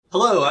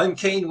Hello, I'm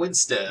Kane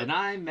Winstead, And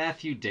I'm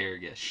Matthew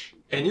Dergish.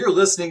 and you're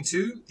listening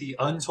to the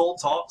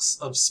Untold Talks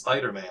of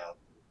Spider-Man.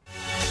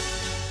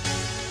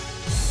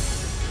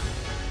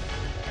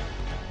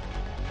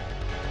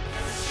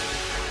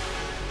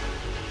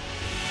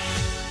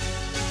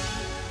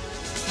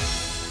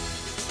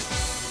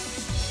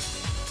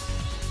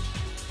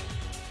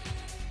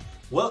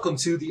 Welcome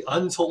to the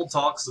Untold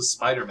Talks of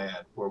Spider-Man,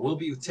 where we'll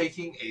be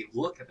taking a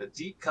look at the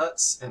deep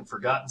cuts and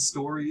forgotten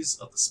stories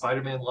of the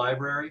Spider-Man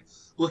library,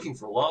 looking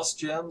for lost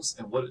gems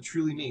and what it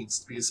truly means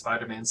to be a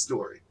Spider-Man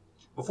story.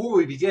 Before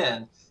we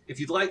begin, if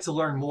you'd like to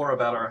learn more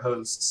about our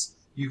hosts,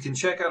 you can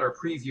check out our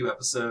preview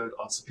episode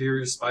on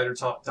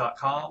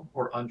SuperiorSpiderTalk.com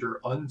or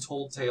under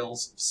Untold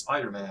Tales of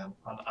Spider-Man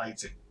on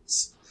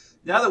iTunes.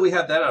 Now that we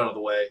have that out of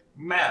the way,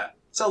 Matt,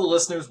 tell the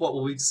listeners what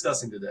we'll be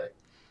discussing today.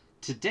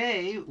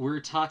 Today, we're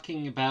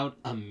talking about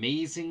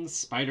Amazing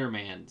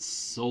Spider-Man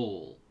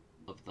Soul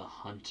of the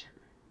Hunter.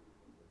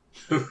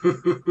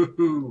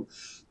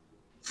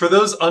 For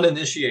those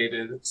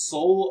uninitiated,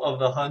 Soul of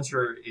the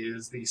Hunter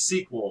is the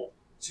sequel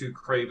to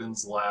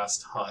Kraven's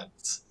Last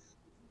Hunt.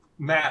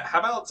 Matt,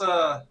 how about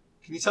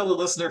can you tell the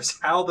listeners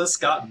how this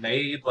got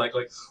made? Like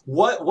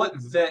what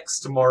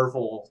vexed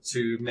Marvel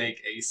to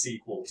make a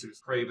sequel to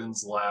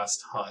Kraven's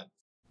Last Hunt?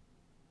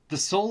 The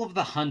Soul of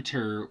the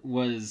Hunter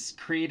was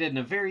created in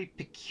a very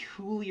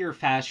peculiar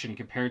fashion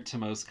compared to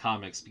most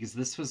comics because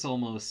this was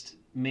almost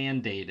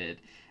mandated.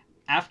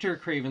 After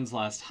Kraven's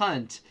Last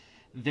Hunt,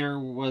 there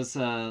was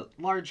a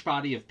large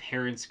body of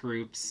parents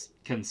groups,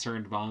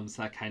 concerned moms,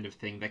 that kind of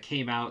thing, that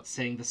came out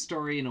saying the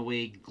story in a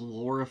way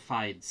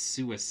glorified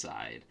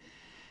suicide.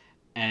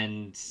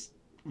 And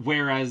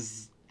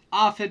whereas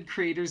often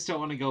creators don't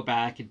want to go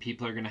back and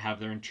people are going to have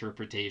their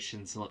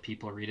interpretations and let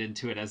people read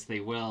into it as they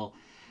will,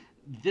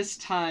 this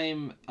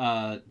time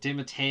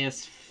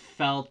DeMatteis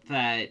felt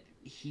that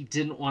he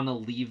didn't want to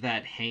leave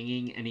that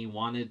hanging and he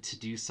wanted to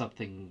do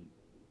something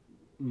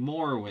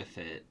more with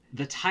it.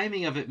 The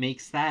timing of it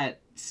makes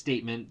that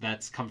statement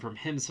that's come from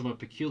him somewhat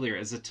peculiar,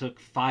 as it took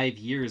 5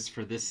 years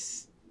for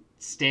this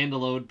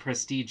standalone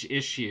prestige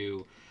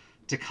issue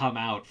to come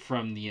out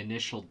from the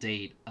initial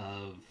date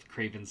of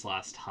Kraven's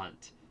Last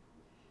Hunt.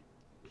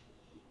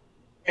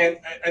 And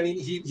I mean,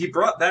 he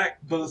brought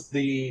back both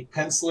the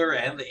penciler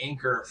and the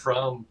inker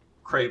from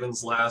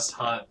Kraven's Last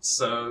Hunt,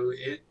 so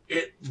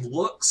it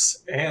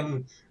looks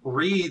and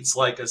reads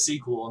like a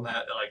sequel, and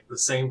that like the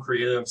same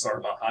creatives are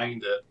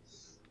behind it.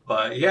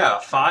 But yeah,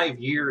 5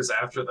 years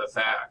after the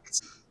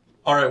fact.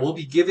 All right, we'll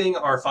be giving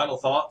our final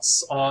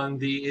thoughts on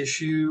the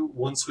issue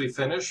once we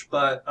finish.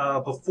 But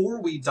before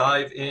we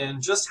dive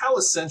in, just how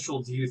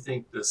essential do you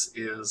think this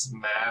is,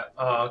 Matt?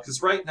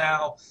 Because right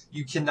now,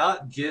 you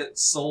cannot get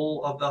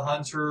Soul of the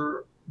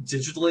Hunter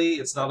digitally.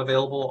 It's not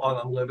available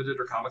on Unlimited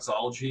or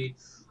Comixology.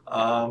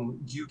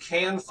 You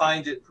can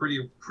find it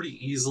pretty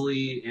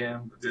easily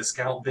in the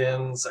discount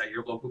bins at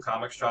your local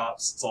comic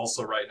shops. It's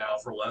also right now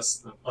for less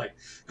than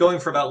going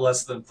for about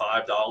less than $5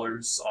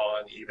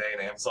 on eBay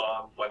and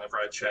Amazon. Whenever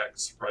I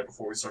checked right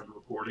before we started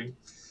recording,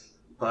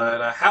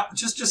 but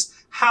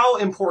how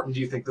important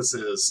do you think this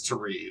is to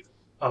read?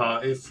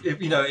 If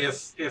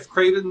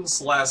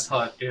Kraven's Last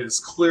Hunt is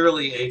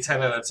clearly a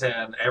 10 out of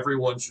 10,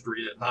 everyone should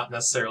read it. Not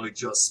necessarily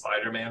just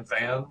Spider-Man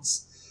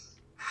fans.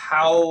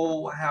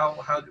 How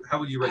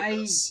would you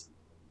rate this?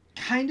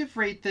 Kind of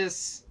rate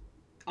this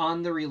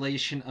on the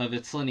relation of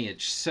its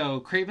lineage. So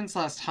Kraven's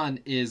Last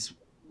Hunt is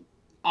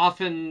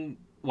often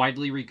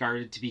widely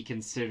regarded to be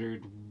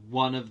considered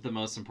one of the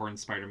most important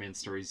Spider-Man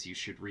stories you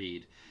should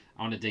read.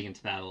 I want to dig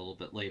into that a little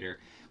bit later.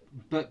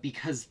 But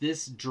because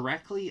this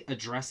directly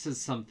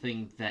addresses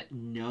something that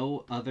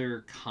no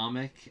other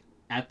comic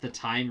at the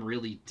time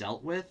really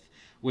dealt with,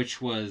 which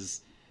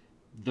was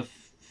the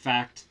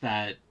fact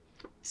that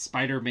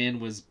Spider-Man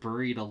was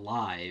buried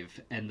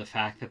alive and the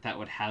fact that that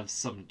would have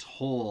some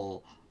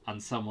toll on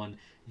someone,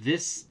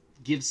 this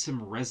gives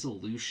some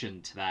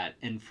resolution to that.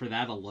 And for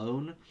that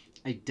alone,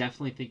 I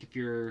definitely think if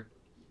you're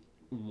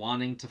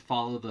wanting to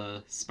follow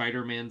the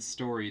Spider-Man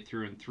story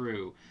through and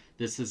through,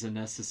 this is a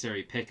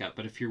necessary pickup.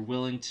 But if you're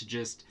willing to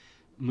just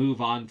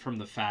move on from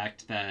the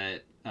fact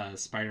that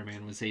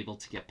Spider-Man was able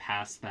to get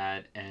past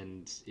that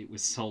and it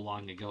was so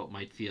long ago, it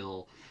might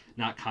feel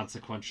not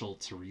consequential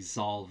to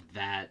resolve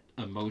that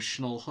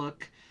emotional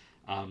hook,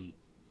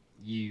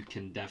 you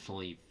can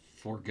definitely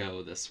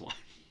forego this one.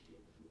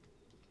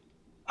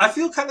 I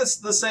feel kind of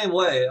the same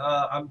way.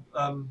 I'm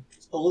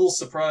a little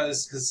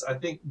surprised because I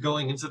think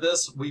going into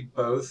this, we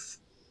both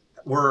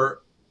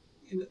were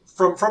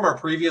from our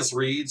previous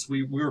reads.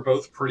 We were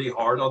both pretty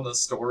hard on the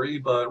story,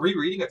 but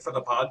rereading it for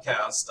the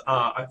podcast,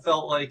 I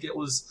felt like it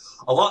was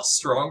a lot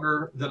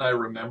stronger than I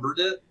remembered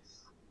it.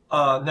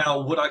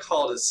 Now, would I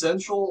call it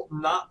essential?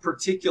 Not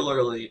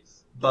particularly,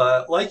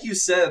 but like you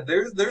said,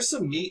 there's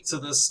some meat to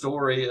this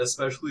story,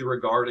 especially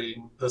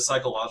regarding the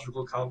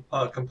psychological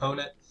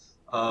component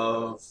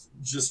of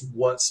just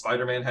what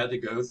Spider-Man had to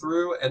go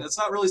through, and it's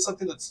not really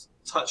something that's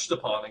touched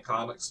upon in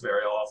comics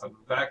very often.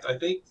 In fact,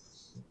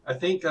 I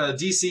think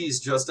DC is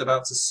just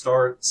about to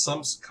start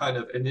some kind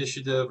of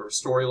initiative or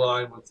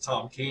storyline with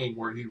Tom King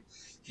where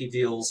he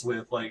deals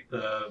with like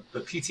the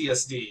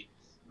PTSD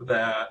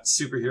that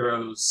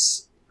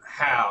superheroes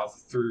have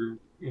through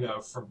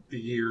from the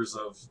years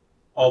of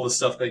all the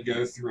stuff they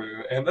go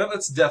through, and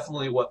that's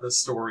definitely what this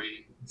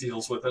story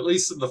deals with, at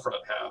least in the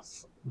front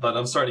half. But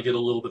I'm starting to get a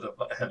little bit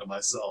ahead of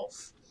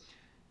myself.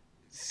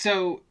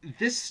 So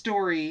this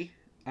story,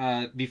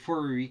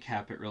 before we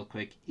recap it real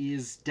quick,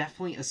 is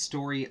definitely a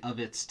story of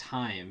its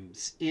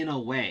times in a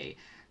way.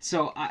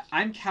 So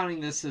I'm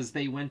counting this as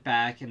they went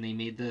back and they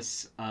made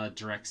this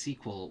direct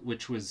sequel,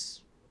 which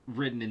was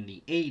written in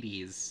the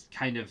 80s,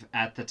 kind of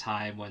at the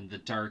time when the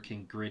dark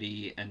and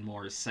gritty and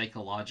more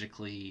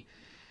psychologically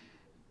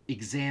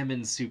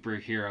examined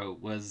superhero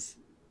was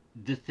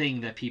the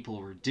thing that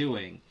people were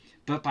doing.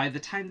 But by the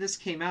time this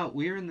came out,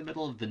 we were in the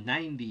middle of the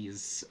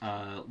 90s,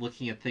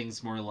 looking at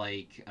things more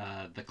like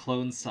the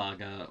Clone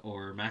Saga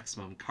or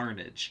Maximum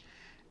Carnage.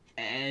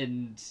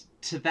 And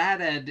to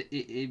that end,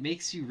 it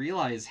makes you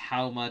realize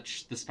how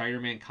much the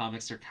Spider-Man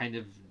comics are kind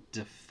of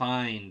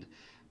defined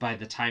by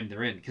the time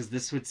they're in. Because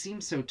this would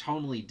seem so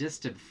tonally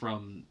distant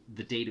from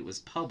the date it was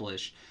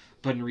published,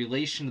 but in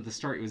relation to the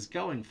story it was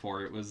going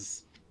for, it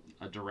was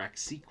a direct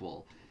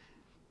sequel.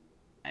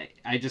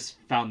 I just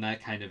found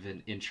that kind of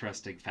an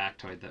interesting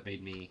factoid that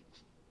made me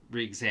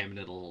re-examine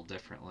it a little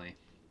differently.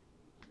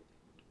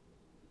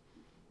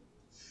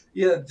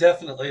 Yeah,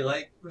 definitely.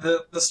 Like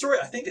the story,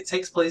 I think it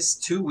takes place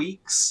 2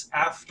 weeks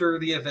after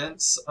the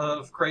events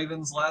of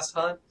Craven's Last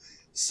Hunt,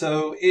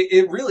 so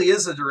it really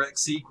is a direct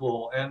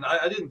sequel. And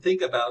I didn't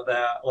think about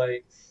that.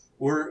 Like,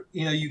 where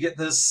you get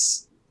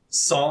this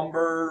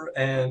somber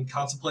and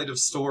contemplative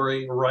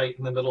story right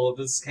in the middle of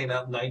this. Came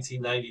out in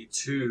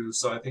 1992,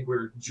 so I think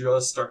we're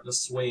just starting to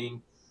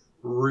swing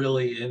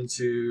really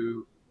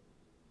into.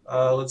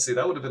 Let's see,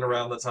 that would have been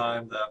around the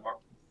time that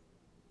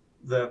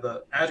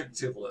the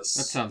adjective That list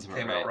sounds about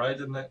came out, right. right?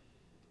 Didn't it?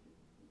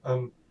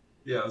 Um,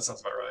 yeah, that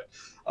sounds about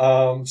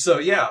right. So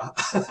yeah,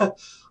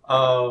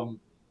 um,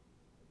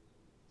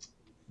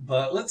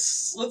 but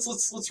let's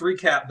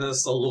recap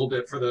this a little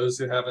bit for those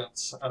who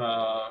haven't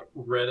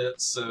read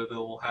it, so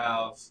they'll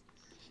have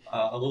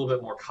a little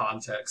bit more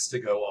context to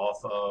go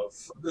off of.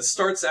 This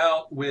starts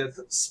out with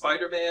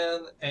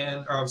Spider-Man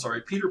or I'm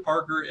sorry, Peter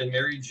Parker and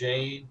Mary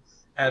Jane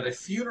at a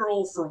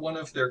funeral for one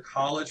of their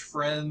college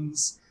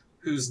friends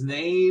whose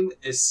name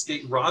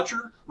escaped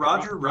Roger,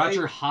 right?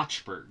 Roger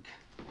Hochberg.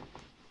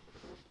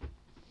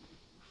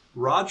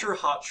 Roger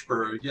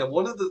Hochberg, yeah,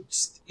 one of the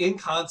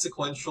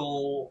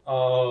inconsequential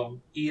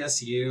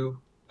ESU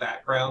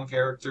background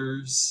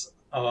characters.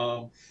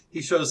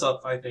 He shows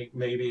up, I think,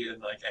 maybe in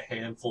like a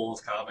handful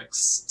of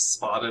comics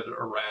spotted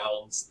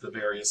around the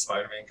various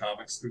Spider-Man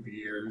comics through the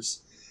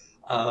years.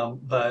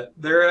 But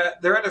they're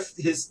at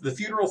the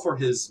funeral for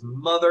his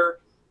mother.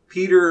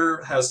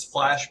 Peter has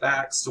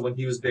flashbacks to when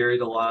he was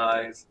buried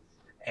alive,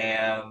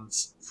 and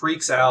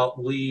freaks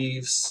out,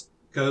 leaves,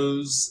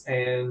 goes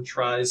and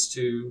tries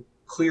to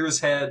clear his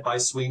head by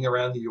swinging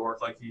around New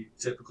York like he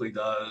typically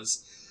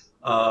does.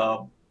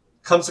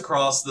 Comes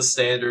across the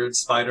standard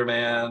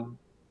Spider-Man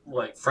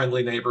like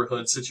friendly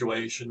neighborhood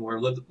situation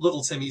where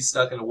little Timmy's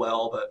stuck in a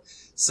well, but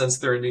since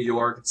they're in New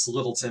York, it's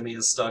little Timmy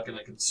is stuck in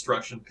a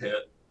construction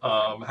pit.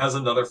 Has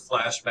another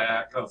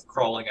flashback of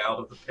crawling out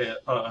of the pit,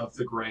 of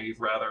the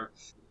grave rather,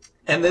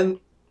 and then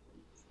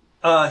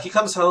he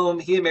comes home.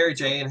 He and Mary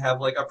Jane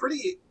have like a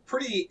pretty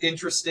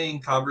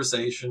interesting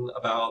conversation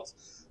about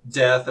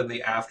death and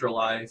the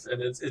afterlife,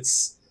 and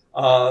it's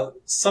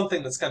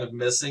something that's kind of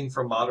missing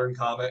from modern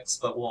comics,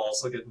 but we'll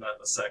also get into that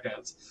in a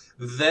second.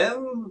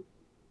 Then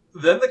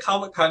the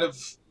comic kind of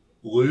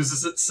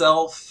loses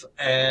itself,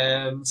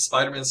 and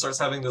Spider-Man starts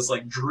having this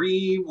like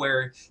dream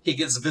where he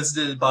gets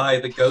visited by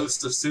the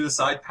ghost of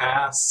Suicide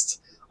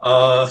Past,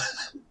 uh,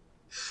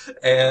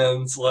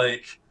 and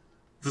like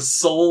the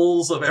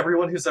souls of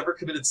everyone who's ever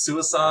committed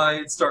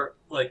suicide start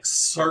like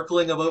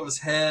circling above his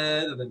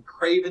head, and then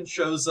Craven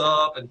shows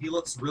up and he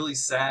looks really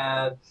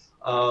sad.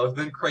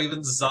 Then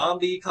Craven's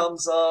zombie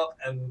comes up,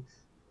 and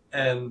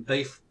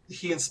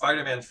he and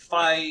Spider-Man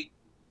fight,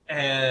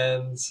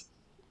 and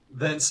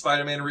then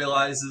Spider-Man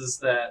realizes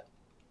that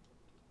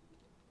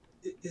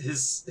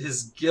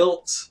his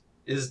guilt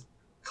is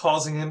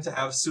causing him to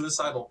have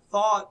suicidal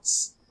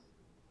thoughts,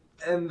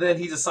 and then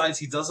he decides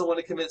he doesn't want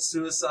to commit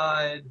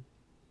suicide,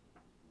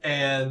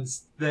 and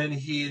then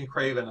he and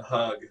Craven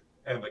hug,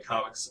 and the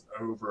comic's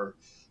over.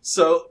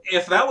 So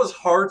if that was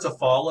hard to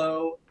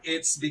follow,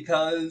 it's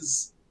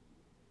because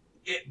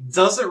it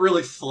doesn't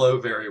really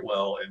flow very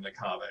well in the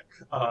comic.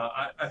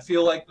 I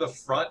feel like the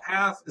front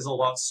half is a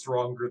lot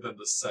stronger than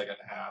the second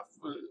half.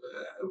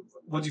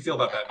 What do you feel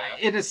about that, man?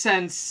 In a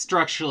sense,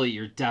 structurally,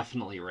 you're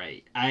definitely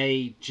right.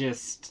 I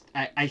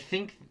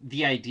think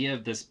the idea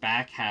of this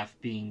back half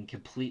being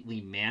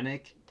completely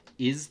manic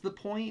is the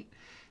point.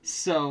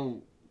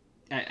 So,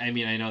 I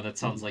mean, I know that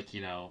sounds like,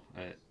 a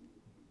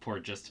poor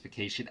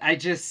justification. I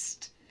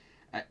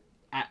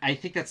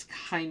think that's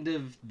kind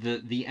of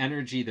the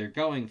energy they're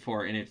going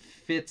for, and it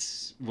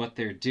fits what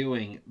they're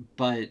doing,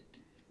 but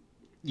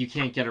you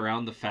can't get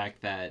around the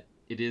fact that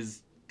it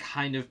is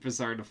kind of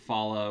bizarre to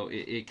follow.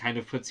 It kind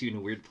of puts you in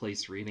a weird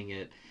place reading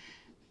it,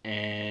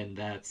 and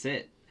that's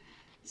it.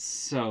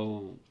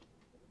 So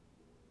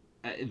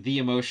the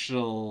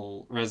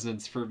emotional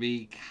resonance for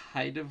me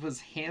kind of was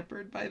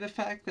hampered by the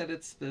fact that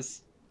it's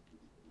this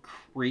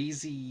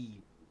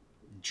crazy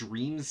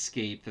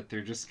dreamscape that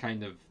they're just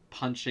kind of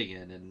punching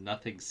in, and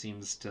nothing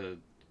seems to.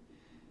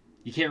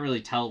 You can't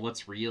really tell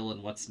what's real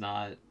and what's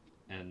not,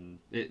 and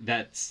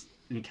that's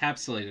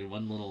encapsulated in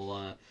one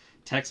little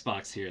text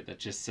box here that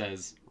just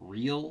says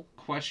 "real?"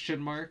 question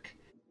mark.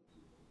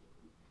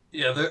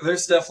 Yeah,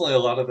 there's definitely a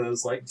lot of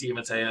those like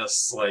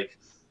DeMatteis like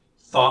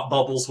thought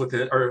bubbles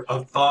within or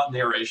thought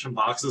narration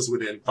boxes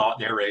within thought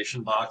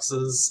narration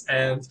boxes,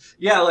 and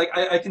yeah, like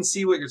I can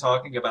see what you're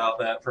talking about.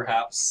 That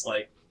perhaps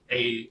like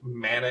a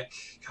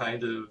manic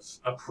kind of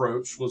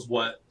approach was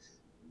what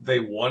they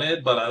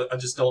wanted, but I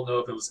just don't know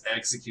if it was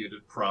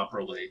executed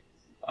properly.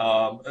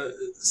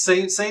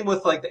 Same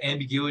with like the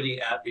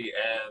ambiguity at the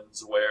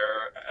end,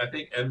 where I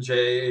think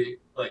MJ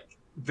like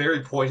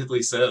very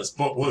pointedly says,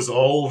 "But was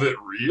all of it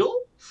real?"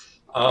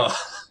 Uh,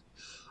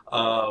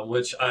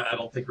 which I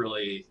don't think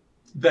really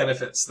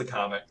benefits the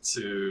comic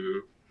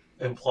to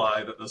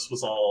imply that this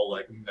was all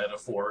like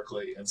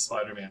metaphorically in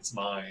Spider-Man's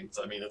mind.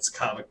 I mean, it's a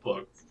comic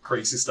book.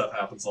 Crazy stuff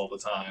happens all the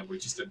time. We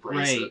just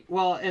embrace Right. it.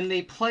 Well, and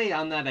they play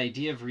on that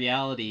idea of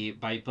reality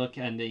by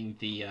bookending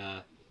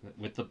the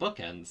with the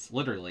bookends,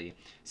 literally.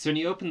 So when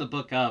you open the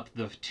book up,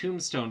 the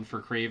tombstone for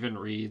Craven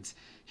reads,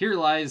 "Here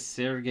lies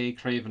Sergei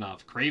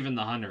Kravenov, Craven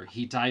the Hunter.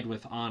 He died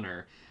with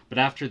honor." But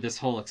after this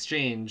whole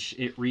exchange,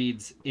 it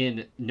reads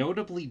in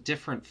notably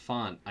different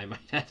font, I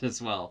might add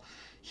as well.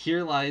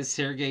 "Here lies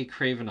Sergei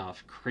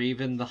Kravenov,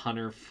 Craven the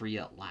Hunter, free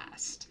at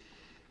last."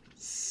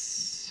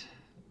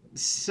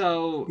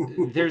 So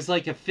there's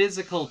like a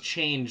physical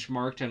change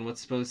marked on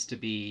what's supposed to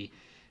be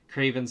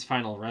Craven's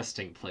final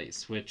resting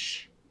place,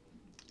 which,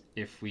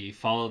 if we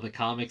follow the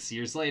comics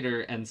years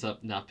later, ends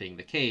up not being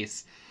the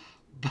case.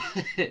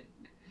 But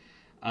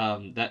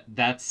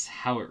that's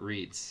how it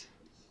reads.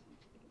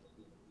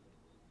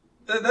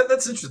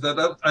 That's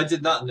interesting. I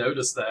did not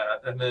notice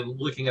that. And then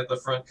looking at the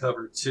front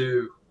cover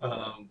too,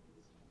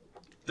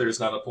 there's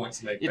not a point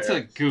to make It's there.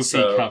 a goofy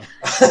So cover.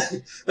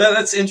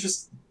 that's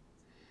interesting.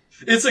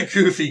 It's a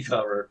goofy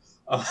cover,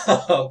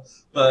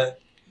 but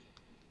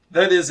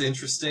that is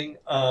interesting.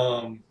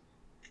 I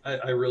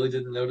really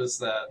didn't notice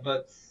that.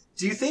 But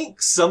do you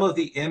think some of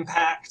the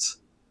impact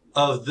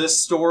of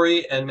this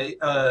story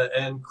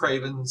and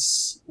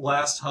Craven's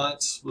Last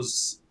Hunt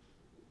was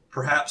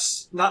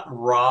perhaps not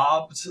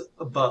robbed,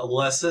 but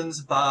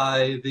lessened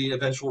by the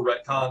eventual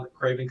retcon that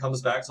Craven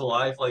comes back to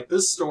life? Like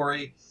this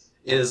story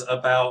is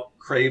about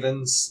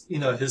Craven's,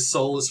 his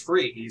soul is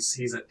free.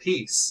 He's at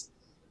peace.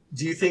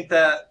 Do you think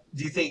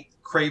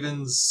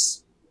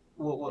Craven's,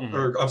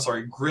 or I'm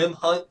sorry, Grim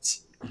Hunt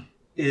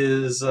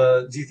is?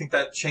 Do you think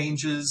that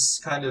changes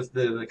kind of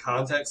the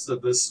context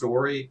of this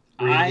story?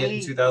 Reading it in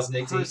I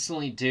 2018.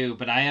 personally do,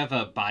 but I have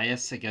a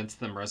bias against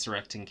them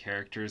resurrecting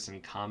characters in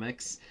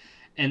comics.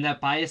 And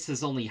that bias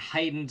is only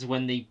heightened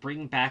when they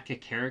bring back a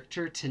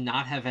character to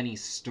not have any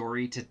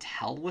story to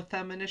tell with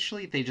them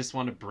initially. They just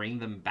want to bring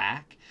them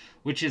back,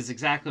 which is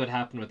exactly what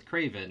happened with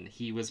Kraven.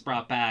 He was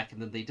brought back, and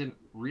then they didn't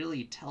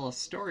really tell a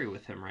story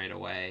with him right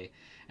away.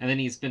 And then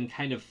he's been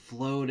kind of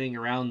floating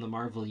around the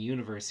Marvel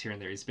Universe here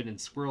and there. He's been in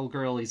Squirrel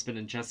Girl, he's been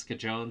in Jessica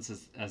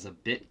Jones as a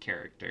bit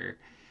character.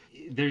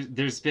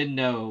 There's been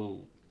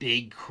no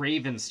big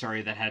Kraven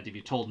story that had to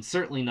be told, and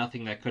certainly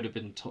nothing that could have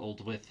been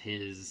told with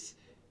his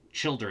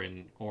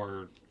children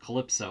or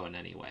Calypso in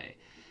any way.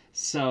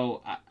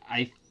 So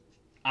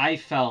I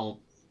felt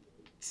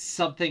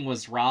something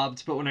was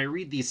robbed, but when I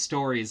read these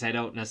stories, I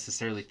don't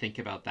necessarily think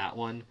about that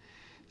one.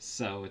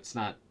 So it's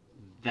not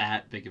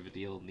that big of a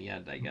deal in the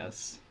end, I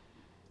guess.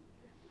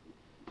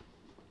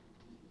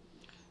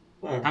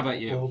 How about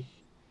you? Well,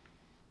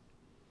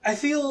 I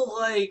feel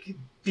like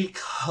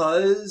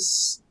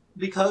because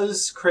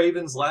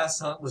Craven's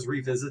Last Hunt was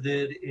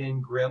revisited in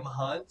Grim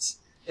Hunt,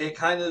 it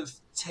kind of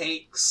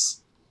takes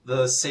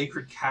the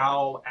sacred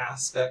cow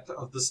aspect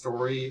of the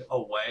story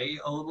away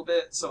a little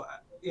bit. So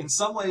in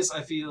some ways,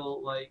 I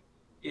feel like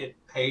it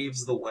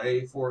paves the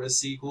way for a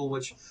sequel,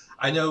 which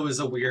I know is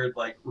a weird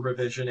like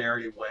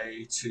revisionary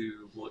way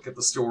to look at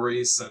the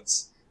story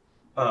since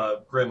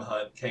Grim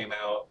Hunt came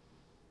out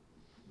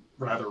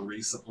rather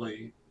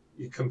recently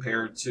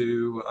compared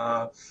to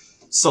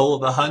Soul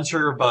of the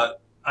Hunter,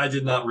 but I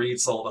did not read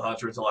Soul of the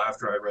Hunter until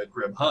after I read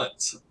Grim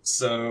Hunt.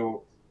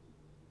 So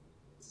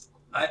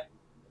I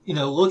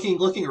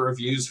looking at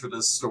reviews for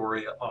this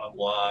story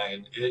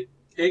online, it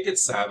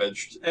gets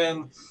savaged,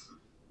 and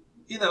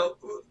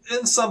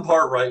in some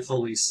part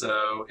rightfully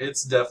so.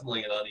 It's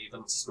definitely an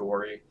uneven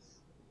story.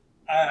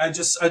 I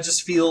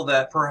just feel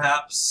that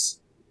perhaps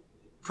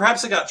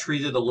it got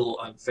treated a little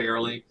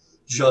unfairly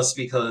just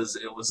because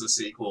it was a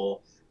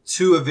sequel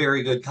to a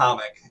very good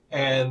comic.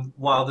 And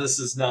while this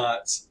is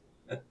not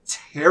a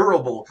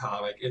terrible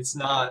comic, it's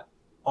not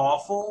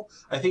awful.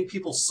 I think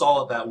people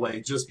saw it that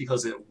way just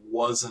because it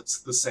wasn't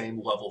the same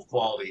level of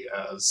quality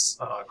as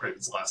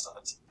Craven's Last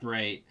Hunt.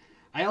 Right.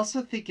 I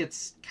also think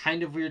it's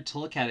kind of weird to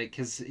look at it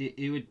because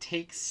it would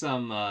take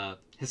some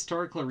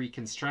historical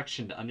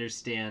reconstruction to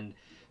understand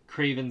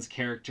Craven's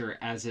character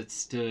as it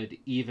stood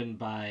even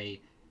by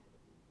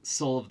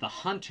Soul of the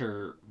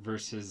Hunter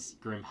versus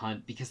Grim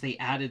Hunt, because they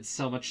added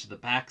so much to the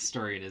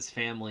backstory and his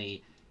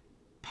family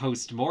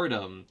post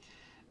mortem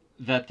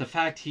that the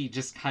fact he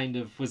just kind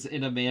of was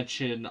in a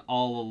mansion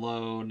all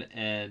alone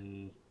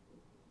and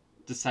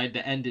decided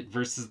to end it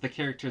versus the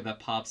character that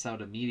pops out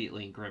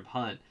immediately in Grim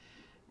Hunt,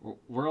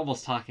 we're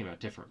almost talking about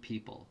different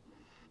people.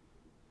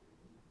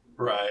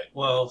 Right.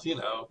 Well,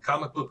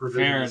 comic book Fair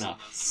revisionism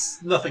enough. is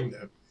nothing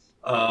new.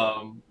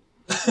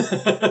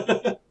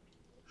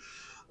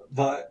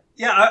 But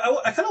yeah,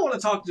 I kind of want to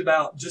talk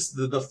about just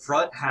the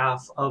front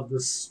half of the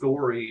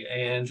story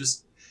and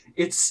just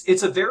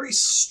it's a very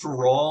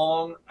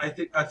strong,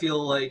 I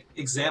feel like,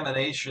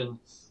 examination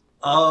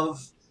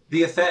of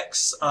the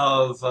effects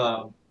of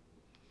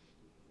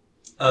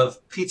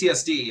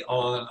PTSD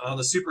on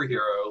the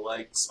superhero.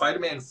 Like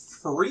Spider-Man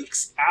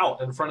freaks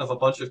out in front of a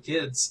bunch of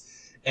kids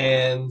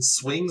and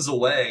swings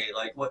away.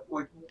 Like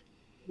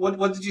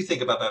what did you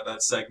think about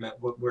that segment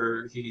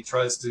where he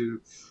tries to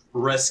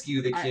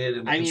rescue the kid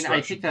in the I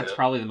construction think that's pit?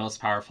 probably the most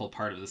powerful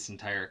part of this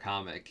entire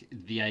comic.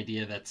 The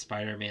idea that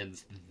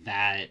Spider-Man's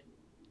that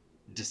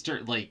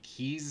disturbed, like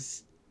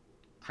he's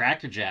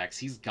crackerjacks,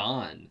 he's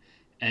gone,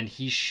 and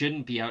he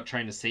shouldn't be out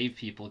trying to save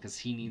people because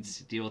he needs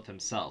to deal with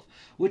himself.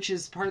 Which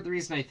is part of the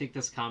reason I think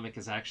this comic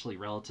is actually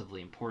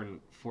relatively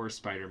important for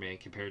Spider-Man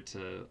compared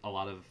to a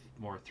lot of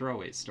more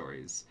throwaway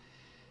stories.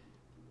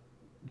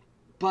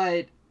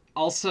 But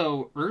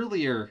also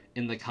earlier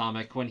in the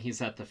comic, when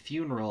he's at the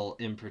funeral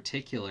in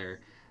particular,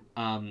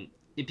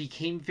 it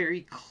became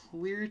very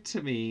clear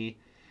to me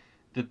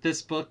that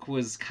this book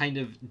was kind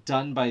of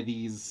done by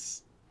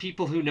these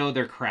people who know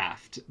their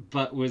craft,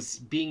 but was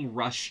being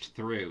rushed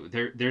through.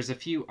 There's a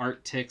few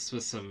art ticks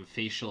with some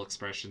facial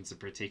expressions in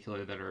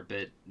particular that are a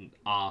bit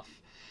off.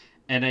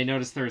 And I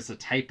noticed there's a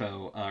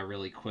typo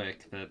really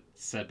quick that's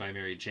said by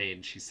Mary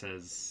Jane. She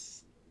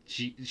says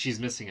she's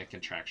missing a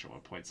contraction at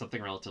one point,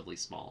 something relatively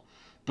small.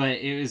 But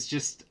it was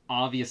just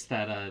obvious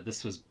that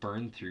this was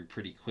burned through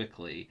pretty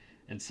quickly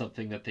and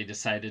something that they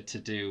decided to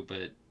do,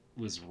 but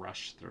was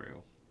rushed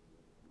through.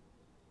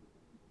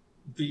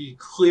 The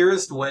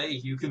clearest way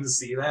you can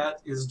see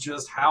that is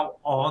just how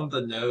on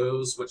the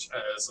nose, which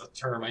is a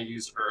term I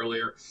used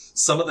earlier,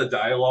 some of the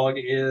dialogue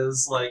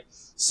is. Like,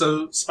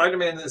 so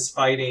Spider-Man is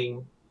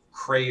fighting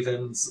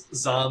Craven's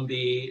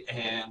zombie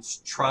and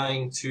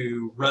trying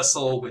to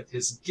wrestle with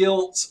his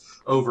guilt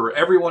over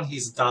everyone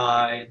he's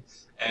died,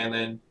 and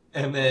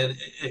then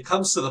it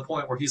comes to the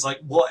point where he's like,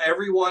 well,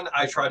 everyone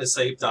I try to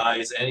save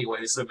dies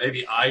anyway, so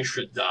maybe I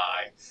should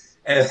die.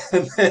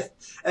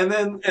 And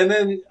then, and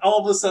then all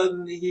of a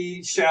sudden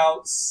he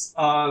shouts,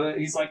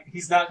 he's like,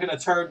 he's not going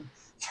to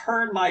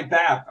turn my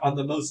back on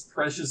the most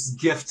precious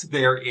gift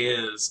there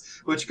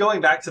is. Which,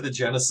 going back to the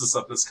genesis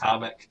of this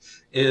comic,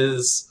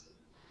 is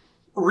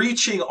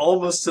reaching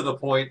almost to the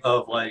point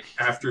of like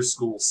after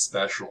school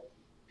special,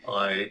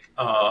 like,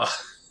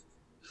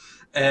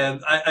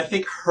 and I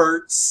think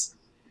hurts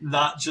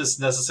not just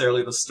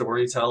necessarily the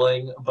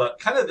storytelling, but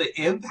kind of the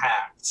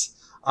impact.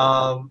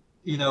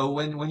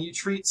 When you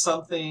treat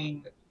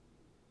something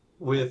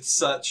with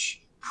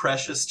such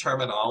precious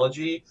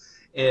terminology,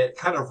 it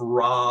kind of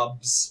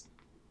robs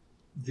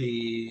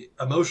the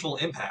emotional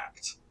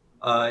impact.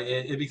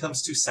 It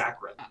becomes too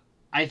saccharine.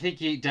 I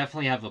think you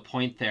definitely have a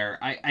point there.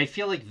 I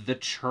feel like the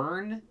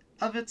churn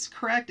of it's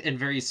correct and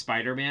very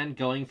Spider-Man,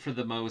 going for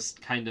the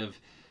most kind of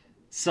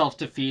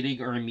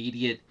self-defeating or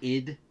immediate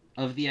id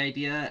of the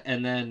idea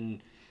and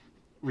then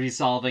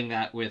resolving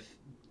that with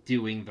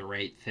doing the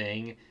right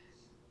thing.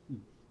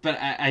 But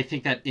I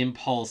think that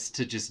impulse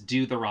to just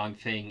do the wrong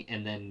thing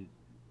and then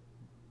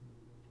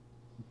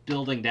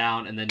building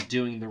down and then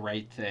doing the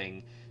right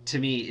thing, to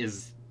me,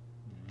 is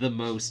the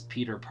most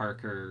Peter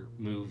Parker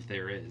move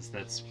there is.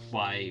 That's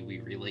why we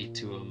relate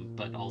to him,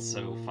 but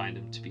also find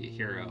him to be a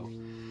hero.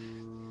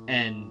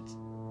 And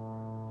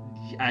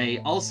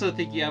I also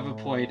think you have a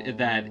point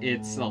that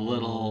it's a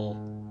little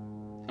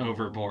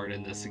overboard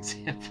in this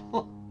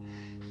example.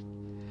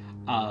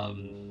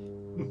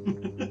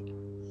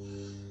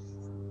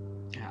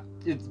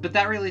 Yeah, but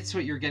that relates to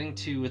what you were getting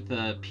to with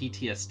the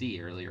PTSD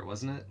earlier,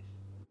 wasn't it?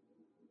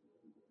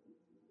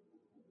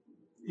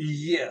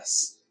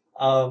 Yes.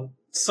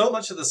 So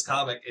much of this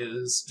comic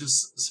is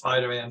just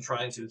Spider-Man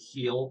trying to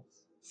heal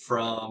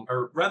from,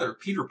 or rather,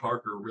 Peter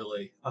Parker,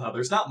 really.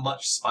 There's not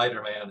much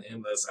Spider-Man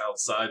in this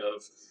outside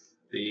of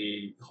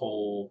the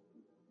whole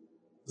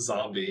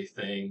zombie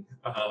thing.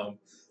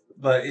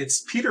 But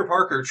it's Peter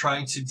Parker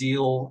trying to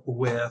deal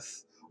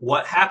with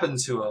what happened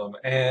to him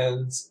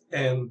and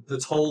the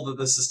toll that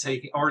this is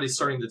taking, already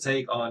starting to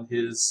take on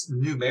his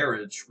new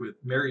marriage with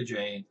Mary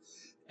Jane.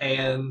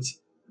 And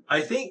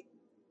I think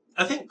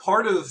I think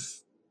part of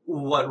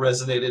what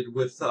resonated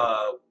with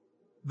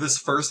this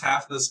first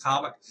half of this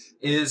comic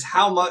is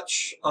how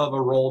much of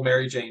a role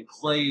Mary Jane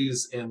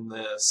plays in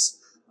this.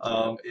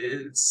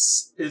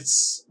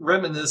 It's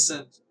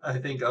reminiscent, I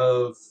think,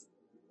 of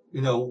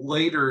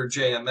later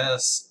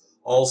JMS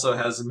also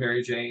has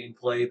Mary Jane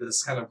play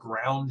this kind of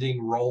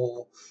grounding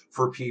role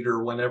for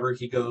Peter whenever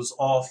he goes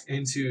off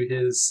into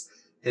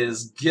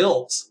his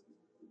guilt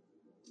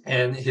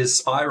and his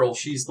spiral.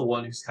 She's the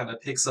one who's kind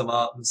of picks him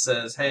up and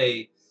says,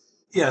 "Hey,"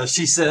 yeah,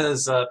 she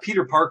says,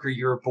 "Peter Parker,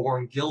 you're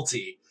born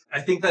guilty." I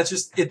think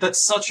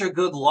that's such a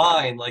good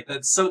line. Like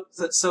that so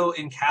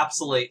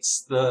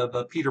encapsulates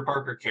the Peter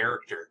Parker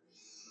character.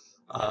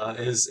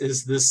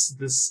 Is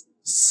this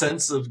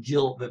sense of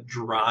guilt that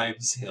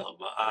drives him?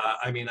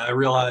 I mean, I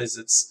realize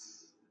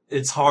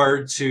it's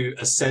hard to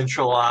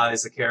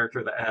essentialize a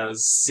character that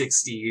has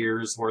 60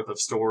 years worth of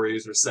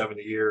stories or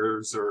 70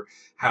 years or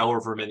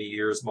however many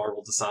years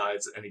Marvel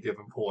decides at any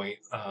given point.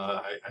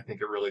 I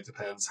think it really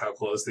depends how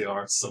close they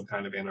are to some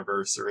kind of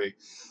anniversary.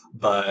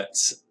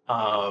 But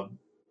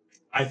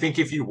I think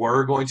if you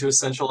were going to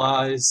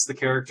essentialize the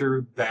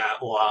character,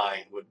 that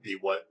line would be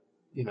what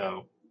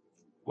you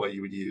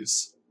would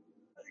use.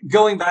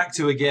 Going back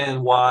to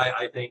again why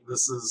I think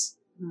this is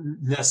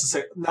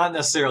not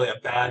necessarily a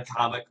bad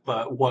comic,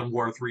 but one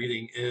worth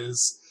reading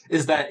is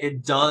that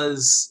it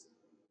does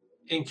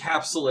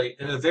encapsulate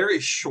in a very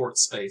short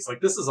space.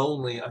 Like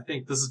I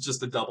think this is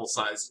just a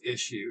double-sized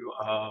issue.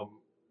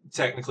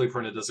 Technically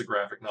printed as a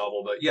graphic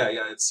novel, but yeah,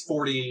 it's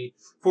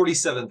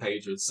 47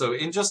 pages. So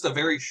in just a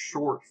very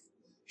short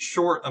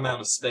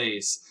amount of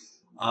space,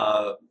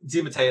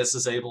 DeMatteis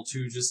is able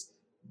to just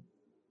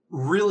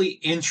really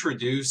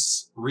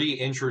reintroduce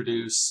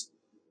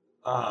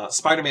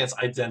Spider-Man's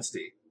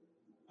identity,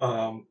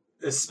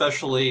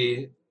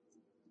 especially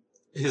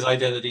his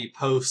identity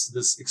post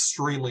this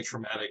extremely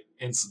traumatic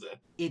incident.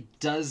 It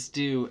does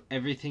do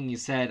everything you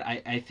said.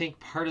 I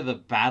think part of the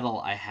battle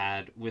I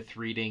had with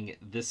reading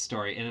this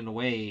story, and in a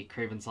way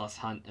Kraven's Last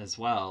Hunt as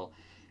well,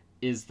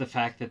 is the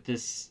fact that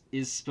this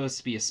is supposed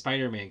to be a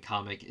Spider-Man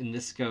comic, and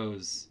this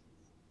goes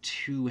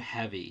too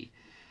heavy.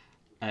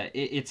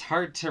 It's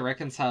hard to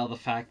reconcile the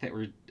fact that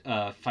we're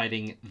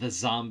fighting the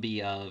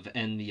zombie of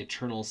and the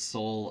eternal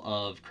soul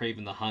of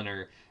Kraven the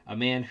Hunter, a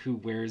man who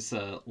wears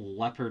a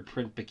leopard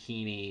print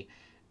bikini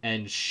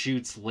and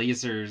shoots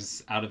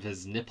lasers out of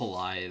his nipple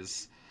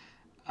eyes.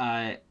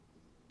 Uh,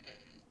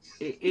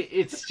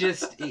 it's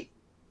just...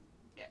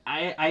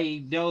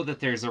 I know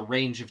that there's a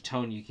range of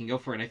tone you can go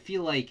for, and I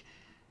feel like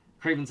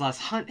Kraven's Last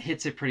Hunt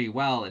hits it pretty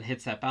well and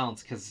hits that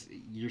balance because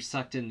you're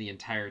sucked in the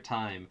entire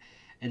time.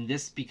 And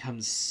this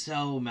becomes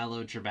so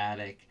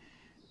melodramatic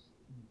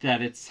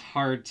that it's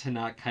hard to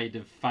not kind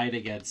of fight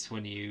against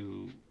when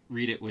you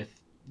read it with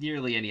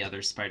nearly any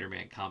other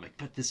Spider-Man comic.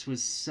 But this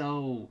was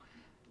so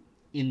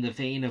in the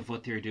vein of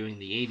what they were doing in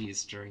the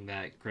 80s during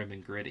that grim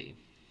and gritty.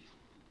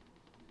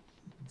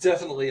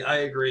 Definitely, I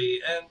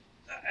agree. And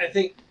I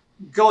think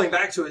going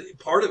back to it,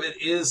 part of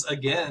it is,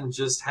 again,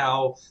 just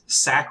how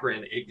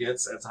saccharine it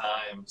gets at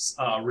times.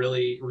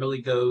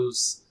 Really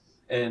goes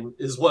and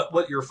is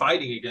what you're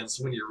fighting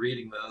against when you're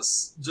reading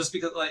this. Just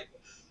because,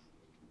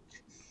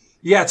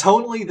 yeah,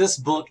 tonally, this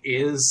book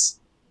is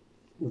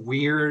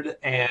weird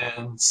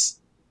and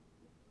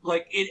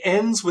it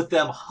ends with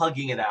them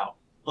hugging it out.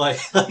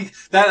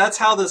 That's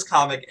how this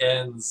comic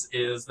ends,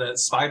 is that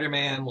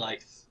Spider-Man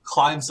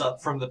climbs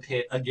up from the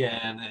pit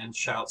again and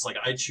shouts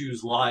 "I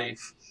choose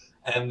life,"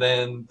 and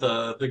then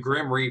the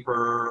Grim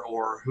Reaper,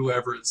 or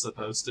whoever it's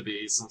supposed to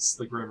be, since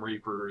the Grim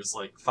Reaper is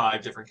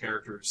 5 different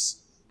characters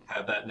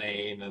have that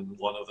name, and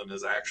one of them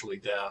is actually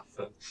deaf.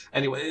 And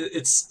anyway,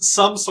 it's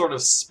some sort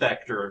of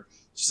specter.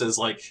 Says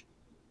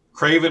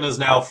Kraven is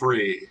now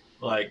free,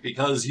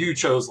 because you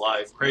chose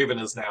life, Kraven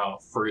is now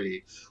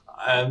free.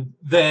 And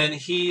then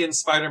he and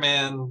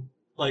Spider-Man,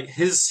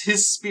 his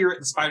spirit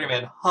and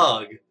Spider-Man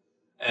hug,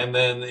 and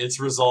then it's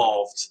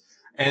resolved.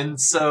 And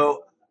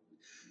so,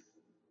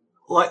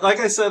 like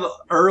I said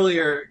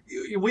earlier,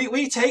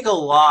 we take a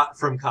lot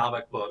from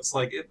comic books.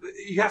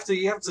 You have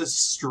to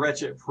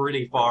stretch it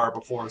pretty far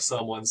before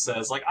someone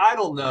says I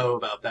don't know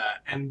about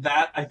that. And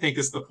that, I think,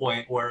 is the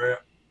point where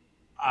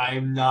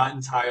I'm not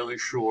entirely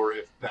sure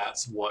if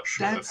that's what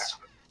should have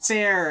happened.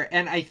 Fair,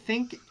 and I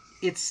think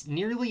it's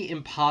nearly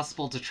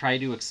impossible to try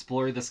to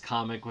explore this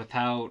comic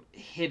without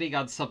hitting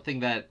on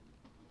something that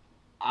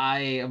I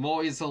am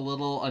always a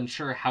little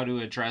unsure how to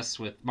address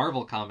with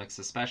Marvel Comics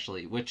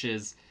especially, which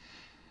is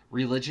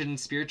religion and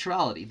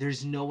spirituality.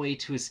 There's no way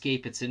to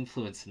escape its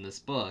influence in this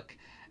book,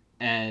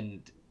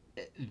 and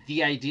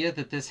the idea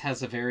that this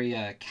has a very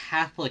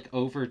Catholic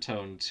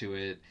overtone to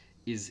it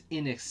is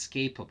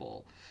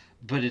inescapable.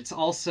 But it's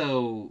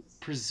also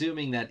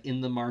presuming that in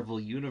the Marvel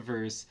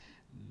Universe,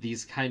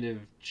 these kind of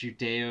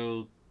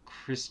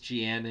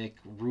Judeo-Christianic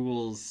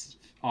rules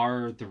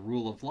are the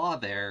rule of law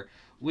there,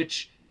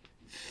 which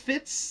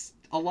fits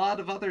a lot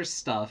of other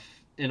stuff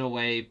in a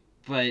way,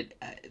 but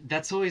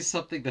that's always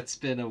something that's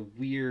been a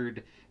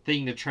weird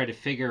thing to try to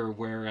figure,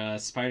 where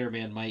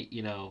Spider-Man might,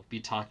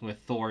 be talking with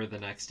Thor the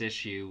next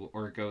issue,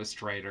 or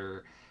Ghost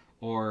Rider,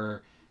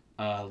 or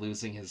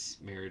losing his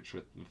marriage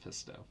with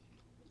Mephisto.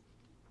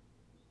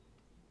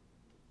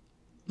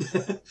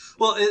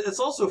 Well, it's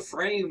also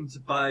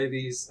framed by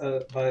these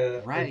by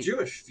a Right.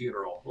 Jewish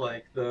funeral.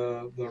 Like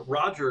the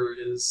Roger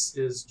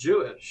is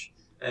Jewish,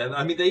 and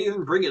I mean they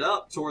even bring it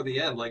up toward the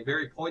end, like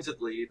very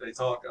pointedly. They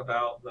talk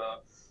about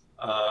the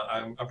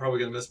I'm probably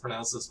going to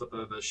mispronounce this, but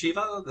the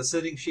Shiva, the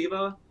sitting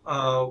Shiva,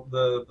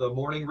 the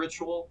morning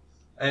ritual,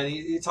 and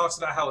he talks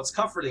about how it's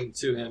comforting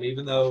to him,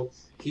 even though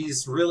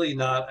he's really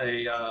not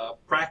a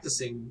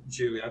practicing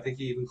Jew. I think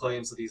he even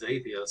claims that he's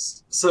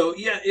atheist. So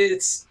yeah,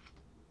 it's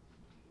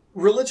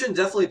religion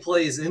definitely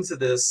plays into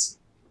this,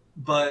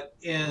 but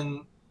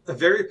in a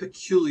very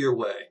peculiar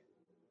way.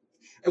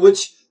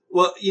 Which,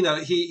 well,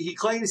 he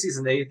claims he's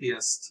an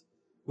atheist,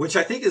 which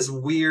I think is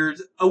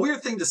weird. A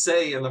weird thing to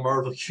say in the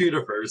Marvel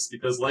universe,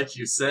 because, like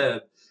you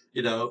said,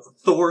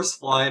 Thor's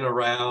flying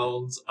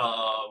around.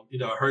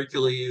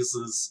 Hercules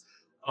is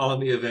on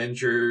the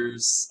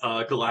Avengers.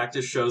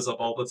 Galactus shows up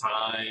all the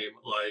time.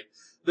 Like,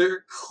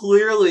 there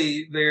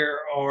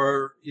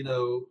are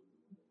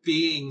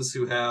beings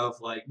who have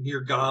like near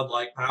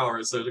godlike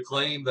powers. So to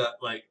claim that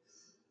like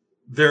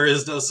there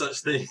is no such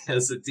thing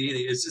as a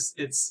deity, it's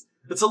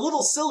a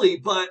little silly,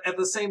 but at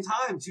the same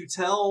time, to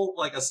tell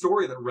like a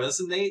story that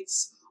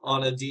resonates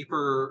on a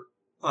deeper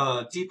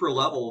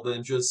level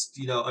than just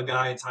a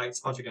guy in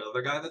tights punching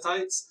another guy in the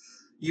tights,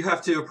 you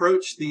have to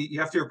approach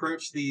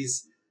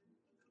these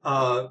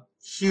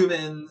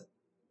human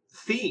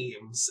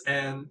themes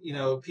and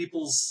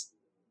people's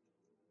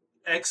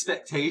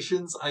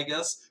expectations, I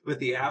guess, with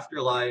the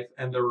afterlife,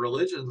 and their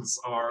religions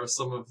are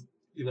some of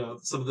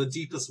the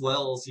deepest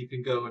wells you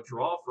can go and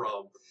draw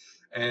from.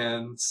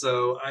 And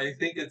so I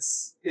think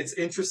it's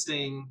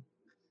interesting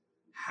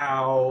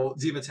how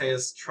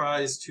DeMatteis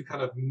tries to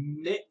kind of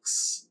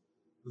mix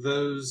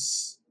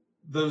those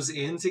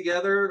in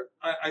together.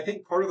 I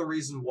think part of the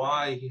reason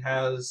why he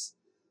has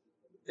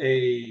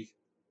a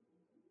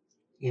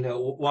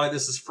why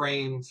this is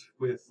framed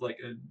with like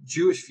a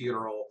Jewish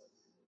funeral.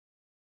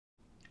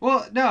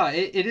 Well, no,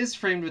 it is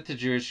framed with the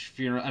Jewish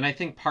funeral, and I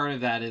think part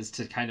of that is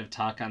to kind of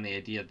talk on the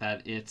idea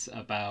that it's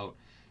about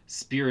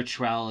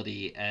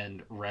spirituality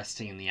and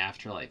resting in the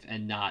afterlife,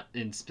 and not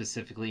in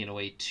specifically in a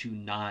way to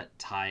not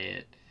tie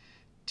it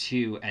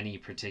to any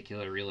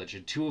particular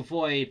religion. To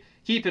avoid,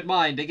 keep in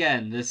mind,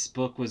 again, this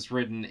book was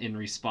written in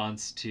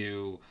response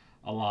to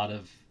a lot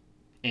of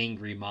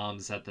angry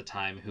moms at the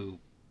time who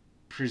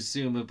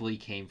presumably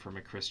came from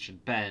a Christian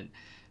bent.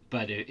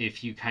 But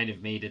if you kind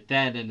of made it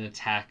then an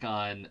attack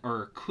on,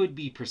 or could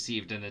be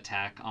perceived an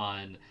attack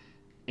on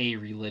a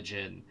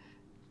religion,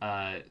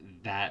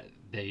 that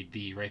they'd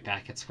be right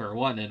back at square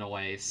one in a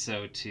way.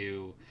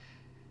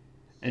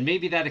 And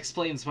maybe that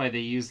explains why they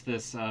use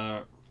this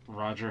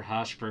Roger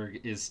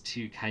Hochberg, is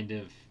to kind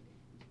of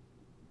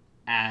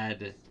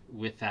add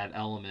with that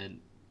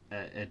element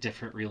a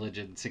different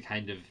religion to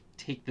kind of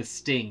take the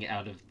sting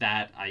out of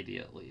that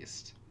idea, at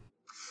least.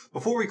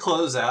 Before we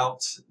close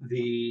out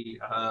the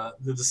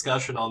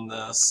discussion on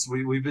this,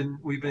 we've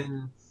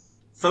been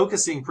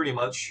focusing pretty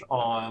much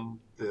on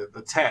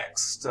the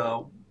text.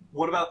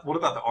 What about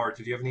the art?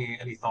 Did you have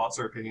any thoughts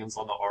or opinions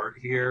on the art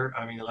here?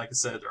 I mean, like I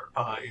said,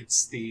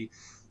 it's the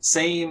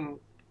same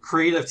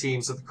creative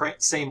team, so the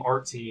same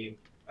art team.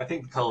 I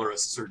think the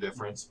colorists are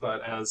different,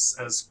 but as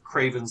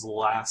Kraven's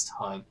Last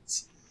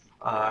Hunt,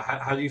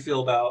 how do you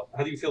feel about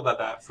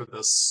that for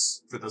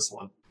this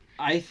one?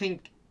 I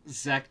think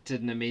Zek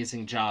did an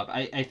amazing job.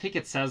 I think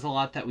it says a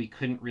lot that we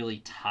couldn't really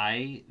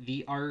tie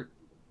the art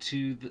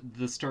to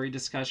the story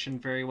discussion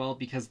very well,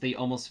 because they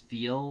almost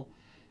feel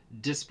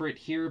disparate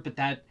here, but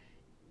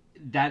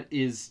that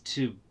is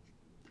to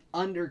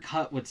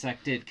undercut what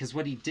Zek did, because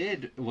what he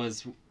did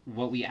was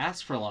what we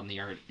asked for on the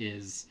art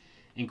is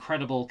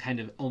incredible kind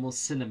of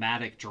almost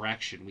cinematic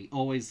direction. We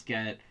always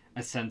get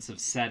a sense of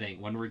setting.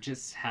 When we're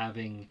just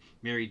having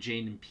Mary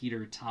Jane and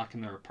Peter talk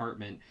in their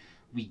apartment,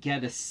 we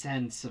get a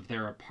sense of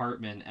their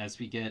apartment as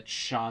we get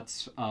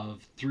shots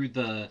of through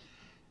the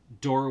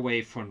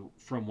doorway from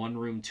one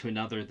room to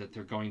another that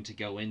they're going to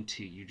go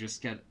into. You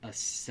just get a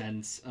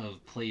sense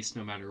of place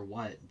no matter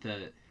what.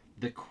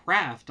 The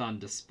craft on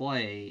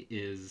display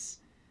is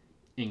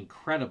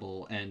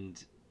incredible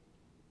and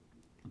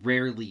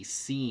rarely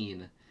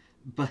seen,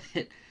 but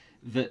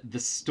the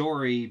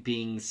story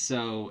being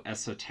so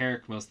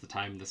esoteric most of the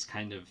time, this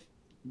kind of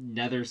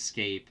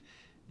netherscape,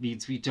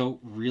 means we don't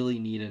really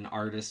need an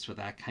artist with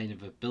that kind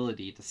of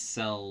ability to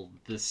sell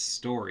this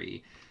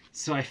story.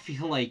 So I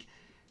feel like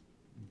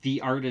the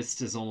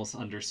artist is almost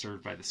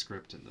underserved by the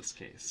script in this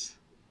case.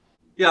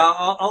 Yeah,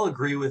 I'll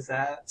agree with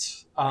that.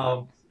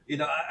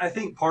 I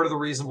think part of the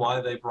reason why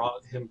they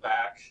brought him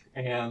back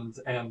and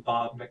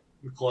Bob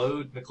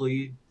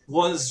McLeod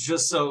was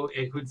just so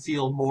it would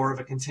feel more of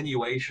a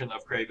continuation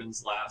of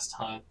Kraven's Last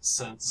Hunt,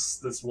 since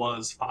this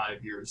was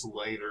 5 years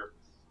later.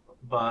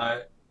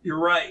 But you're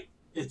right.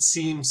 It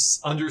seems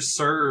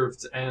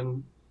underserved,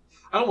 and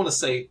I don't want to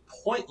say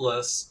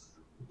pointless,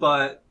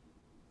 but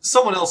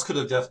someone else could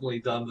have definitely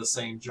done the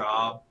same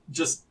job.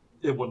 Just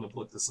it wouldn't have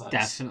looked as nice.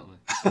 Definitely.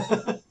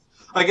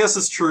 I guess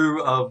it's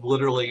true of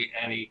literally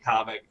any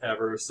comic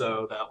ever.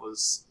 So that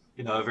was,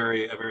 a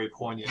very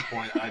poignant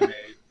point I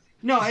made.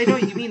 No, I know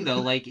what you mean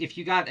though. Like if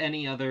you got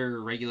any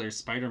other regular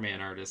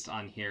Spider-Man artist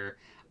on here,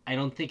 I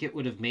don't think it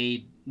would have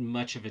made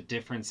much of a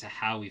difference to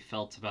how we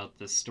felt about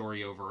this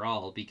story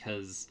overall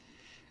because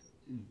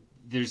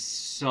there's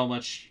so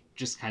much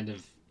just kind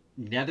of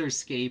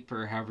netherscape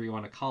or however you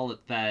want to call it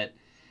that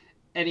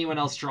anyone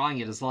else drawing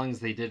it, as long as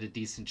they did a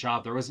decent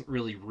job, there wasn't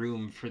really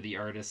room for the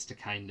artist to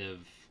kind of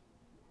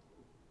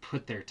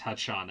put their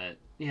touch on it.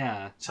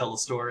 Yeah. Tell a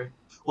story.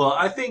 Well,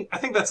 I think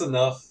that's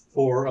enough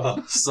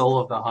for Soul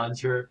of the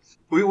Hunter.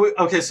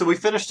 Okay, so we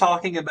finished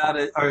talking about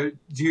it.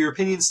 Do your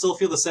opinions still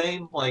feel the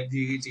same? Like, do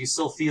you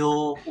still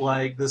feel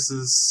like this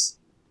is?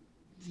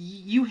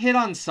 You hit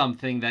on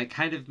something that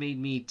kind of made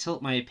me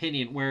tilt my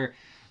opinion, where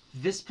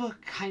this book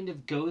kind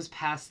of goes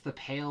past the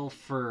pale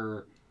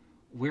for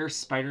where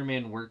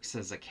Spider-Man works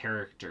as a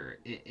character,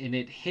 and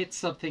it hits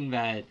something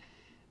that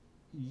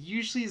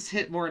usually is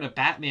hit more in a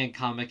Batman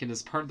comic, and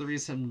is part of the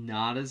reason I'm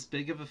not as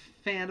big of a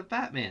fan of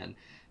Batman,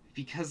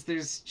 because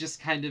there's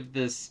just kind of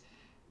this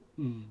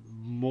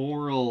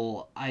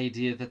moral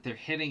idea that they're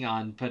hitting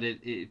on, but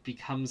it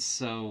becomes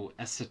so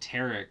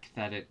esoteric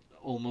that it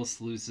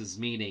almost loses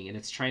meaning, and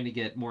it's trying to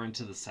get more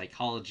into the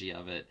psychology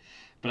of it.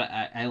 But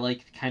I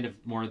like kind of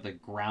more the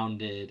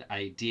grounded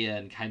idea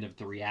and kind of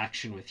the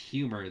reaction with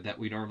humor that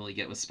we normally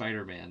get with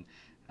Spider-Man.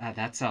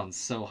 That sounds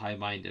so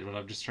high-minded, but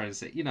I'm just trying to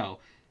say,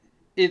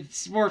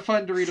 it's more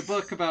fun to read a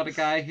book about a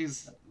guy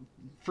whose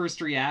first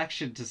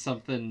reaction to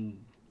something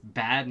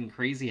bad and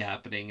crazy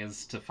happening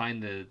is to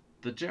find the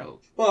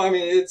joke. Well, I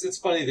mean, it's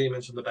funny that you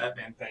mentioned the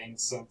Batman thing,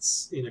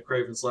 since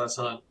Craven's Last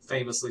Hunt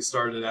famously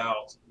started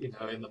out in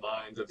the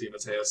mind of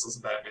DeMatteis as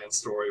a Batman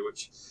story,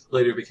 which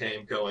later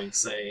became Going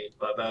Sane.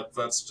 But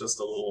that's just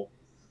a little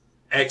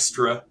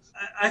extra.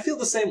 I feel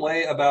the same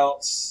way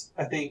about,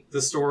 I think,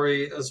 the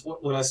story as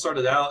when I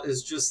started out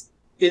is just,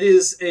 it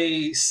is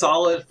a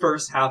solid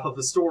first half of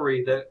the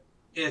story that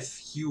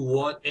if you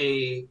want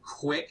a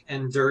quick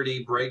and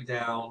dirty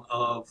breakdown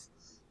of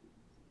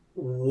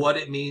what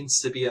it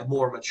means to be a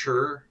more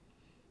mature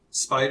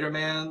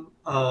Spider-Man,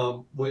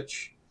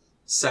 which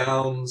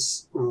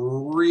sounds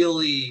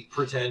really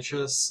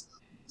pretentious,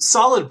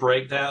 solid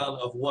breakdown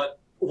of what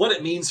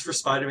it means for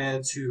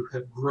Spider-Man to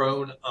have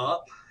grown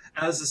up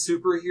as a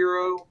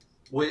superhero,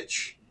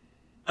 which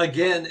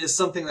again is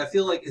something that I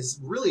feel like is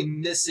really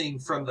missing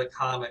from the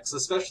comics,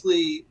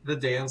 especially the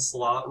Dan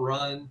Slott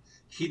run.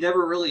 He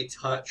never really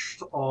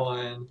touched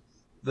on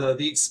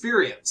the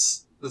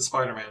experience that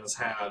Spider-Man has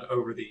had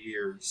over the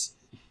years.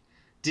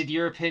 Did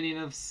your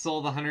opinion of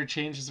Soul the Hunter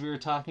change as we were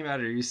talking about,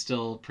 or are you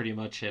still pretty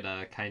much at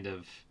a kind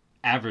of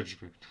average?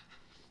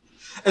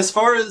 As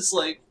far as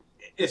like,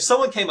 if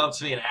someone came up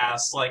to me and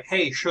asked, like,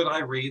 "Hey, should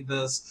I read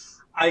this?"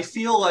 I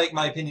feel like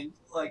my opinion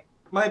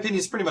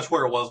is pretty much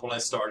where it was when I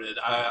started.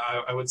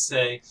 I would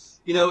say,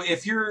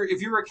 if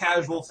you're a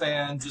casual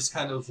fan, just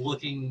kind of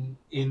looking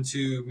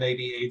into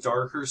maybe a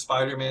darker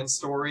Spider-Man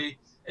story,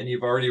 and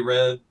you've already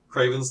read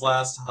Kraven's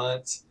Last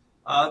Hunt,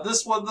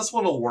 this one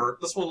will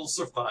work. This one will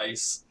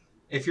suffice.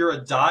 If you're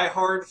a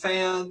die-hard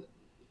fan,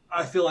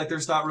 I feel like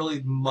there's not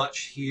really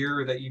much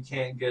here that you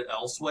can't get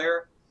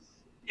elsewhere.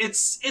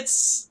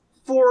 It's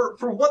for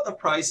what the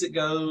price it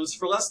goes,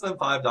 for less than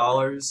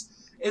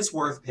 $5, it's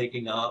worth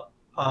picking up.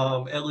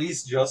 At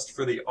least just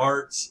for the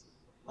art.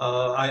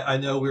 I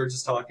know we were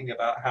just talking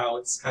about how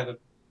it's kind of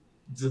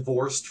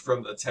divorced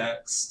from the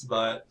text,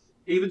 but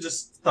even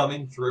just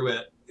thumbing through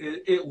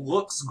it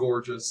looks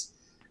gorgeous.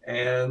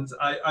 And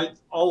I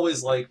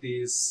always like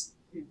these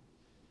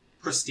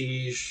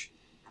prestige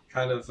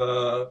kind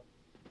of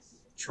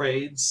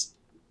trades.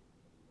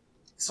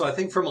 So I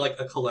think from like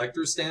a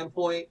collector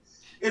standpoint,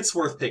 it's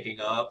worth picking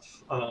up.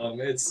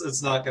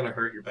 It's not going to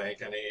hurt your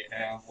bank any,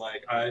 and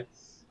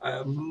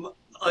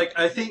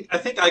I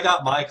think I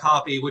got my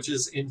copy, which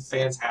is in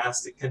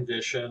fantastic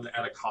condition,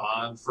 at a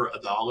con for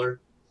 $1.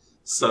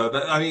 So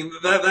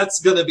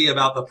that's going to be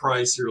about the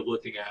price you're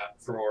looking at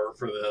for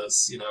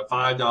this.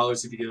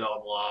 $5 if you get it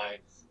online,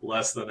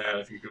 less than that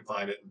if you can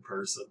find it in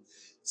person.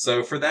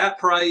 So for that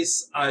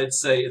price, I'd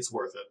say it's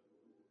worth it.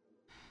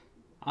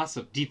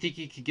 Awesome. Do you think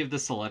you could give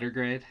this a letter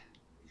grade?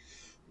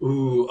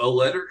 Ooh, a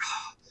letter.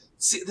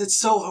 See, it's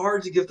so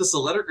hard to give this a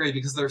letter grade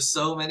because there's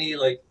so many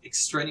like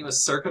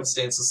extraneous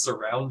circumstances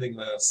surrounding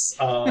this.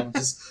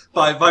 Just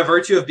by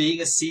virtue of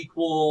being a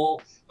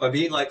sequel, by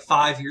being like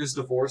 5 years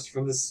divorced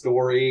from the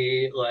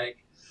story,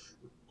 like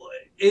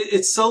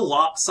it's so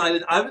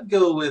lopsided. I would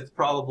go with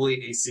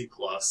probably a C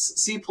plus,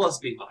 C plus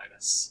B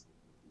minus.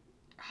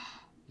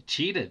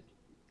 Cheated,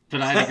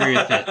 but I'd agree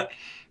with it.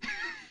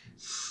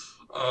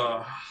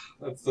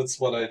 That's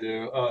what I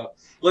do.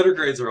 Letter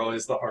grades are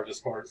always the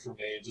hardest part for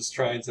me. Just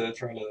trying to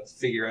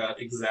figure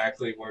out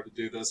exactly where to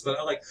do this. But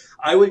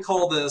I would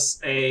call this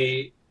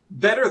a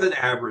better than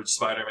average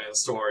Spider-Man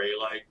story.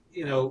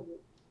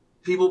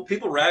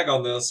 People rag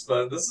on this,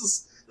 but this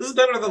is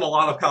better than a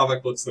lot of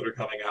comic books that are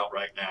coming out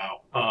right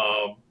now.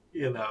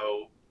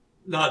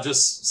 not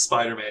just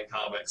Spider-Man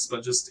comics,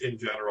 but just in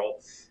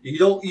general. You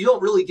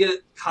don't really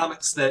get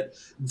comics that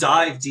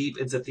dive deep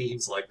into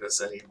themes like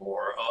this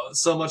anymore.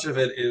 So much of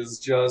it is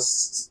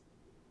just,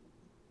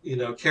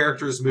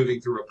 characters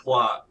moving through a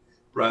plot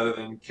rather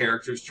than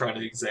characters trying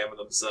to examine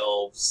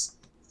themselves,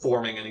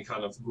 forming any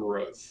kind of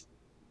growth.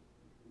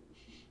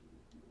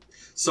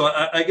 So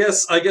I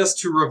guess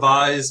to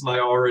revise my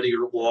already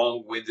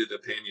long-winded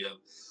opinion,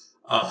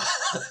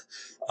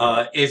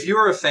 if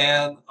you're a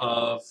fan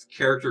of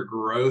character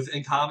growth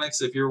in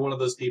comics, if you're one of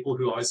those people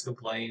who always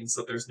complains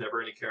that there's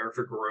never any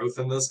character growth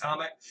in this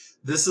comic,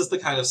 this is the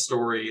kind of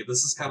story,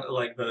 this is kind of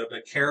like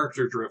the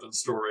character-driven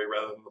story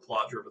rather than the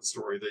plot-driven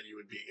story that you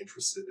would be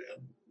interested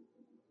in.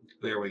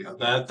 There we go.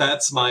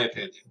 That's my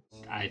opinion.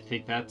 I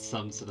think that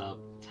sums it up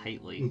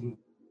tightly. Mm-hmm.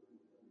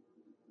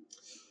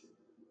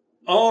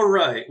 All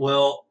right.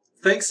 Well,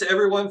 thanks to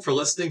everyone for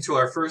listening to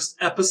our first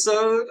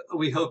episode.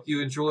 We hope you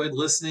enjoyed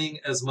listening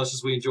as much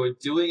as we enjoyed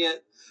doing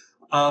it.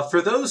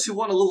 For those who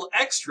want a little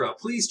extra,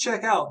 please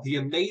check out the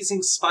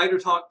Amazing Spider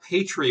Talk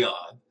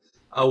Patreon,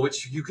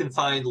 which you can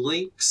find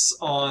links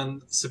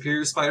on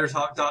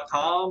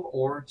superiorspidertalk.com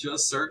or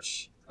just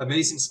search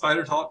Amazing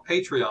Spider Talk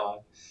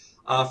Patreon.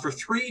 For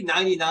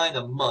 $3.99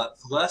 a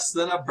month, less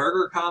than a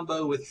burger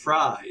combo with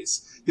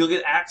fries, you'll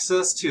get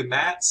access to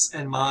Matt's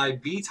and my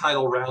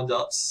B-title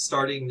roundups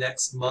starting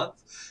next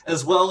month,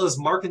 as well as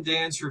Mark and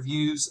Dan's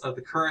reviews of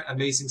the current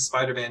Amazing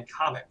Spider-Man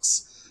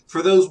comics.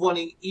 For those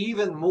wanting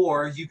even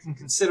more, you can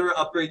consider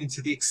upgrading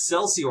to the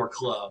Excelsior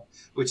Club,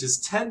 which is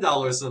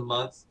 $10 a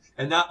month,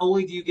 and not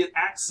only do you get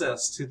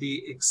access to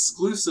the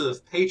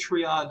exclusive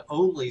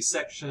Patreon-only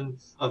section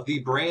of the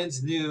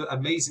brand new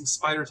Amazing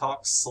Spider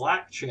Talk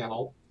Slack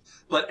channel,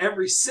 but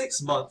every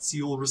 6 months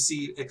you will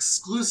receive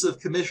exclusive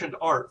commissioned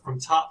art from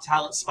top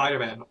talent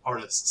Spider-Man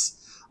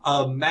artists.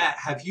 Matt,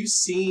 have you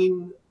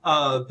seen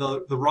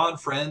the Ron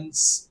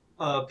Friends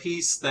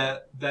piece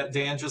that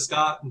Dan just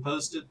got and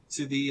posted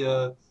to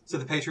the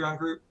Patreon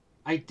group?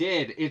 I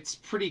did. It's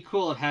pretty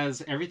cool. It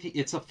has everything.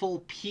 It's a full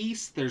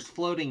piece. There's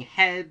floating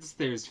heads.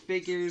 There's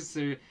figures.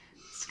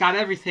 It's got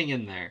everything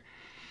in there.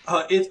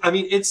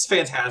 It's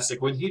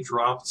fantastic. When he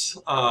dropped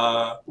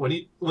when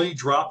he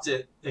dropped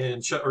it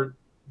and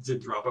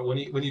did drop it when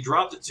he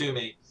dropped it to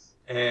me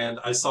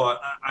and I saw it,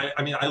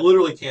 I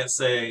literally can't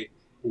say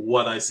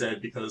what I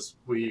said because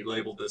we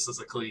labeled this as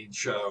a clean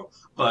show,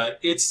 but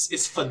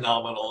it's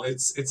phenomenal.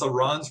 It's a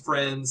Ron's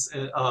Friends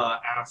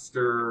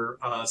after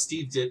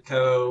Steve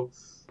Ditko.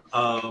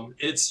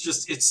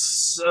 It's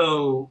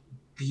so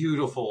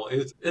beautiful.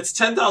 It's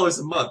 $10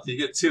 a month. You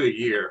get 2 a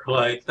year.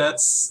 Like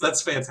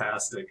that's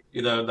fantastic.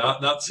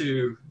 Not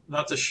to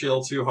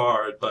shill too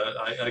hard, but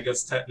I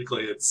guess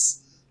technically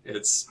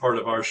it's part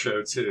of our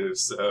show too,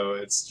 so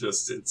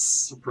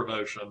it's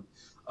promotion.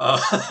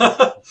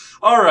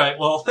 All right,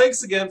 well,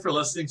 thanks again for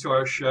listening to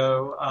our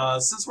show.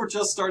 Since we're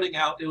just starting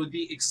out, it would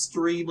be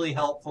extremely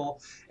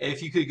helpful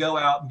if you could go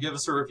out and give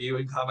us a review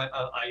and comment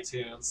on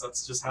iTunes.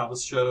 That's just how the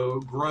show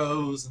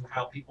grows and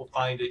how people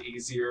find it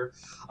easier.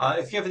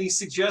 If you have any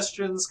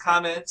suggestions,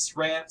 comments,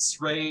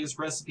 rants, raves,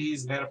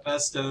 recipes,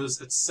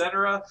 manifestos,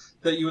 etc.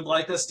 that you would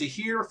like us to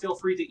hear, feel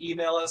free to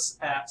email us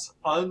at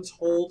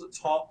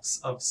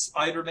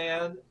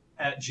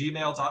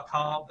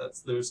untoldtalksofspiderman@gmail.com.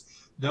 There's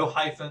no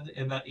hyphen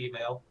in that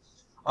email.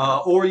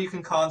 Or you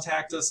can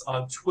contact us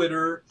on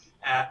Twitter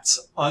at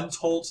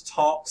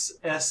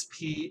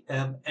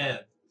UntoldTalksSPMN.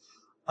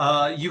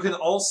 You can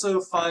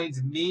also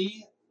find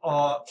me,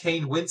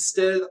 Kane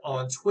Winstead,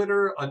 on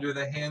Twitter under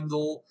the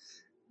handle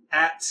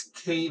at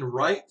Kane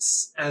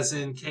Writes, as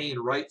in Kane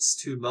writes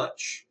too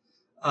much.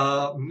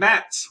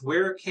 Matt,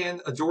 where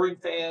can adoring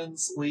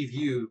fans leave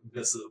you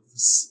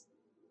missives?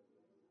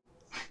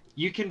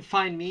 You can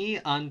find me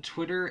on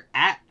Twitter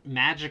at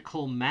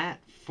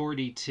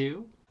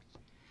MagicalMatt42.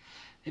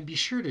 And be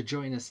sure to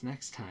join us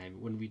next time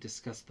when we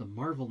discuss the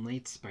Marvel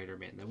Knights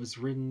Spider-Man that was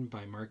written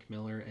by Mark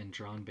Miller and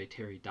drawn by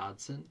Terry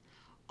Dodson.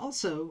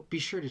 Also, be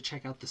sure to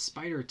check out the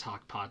Spider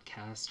Talk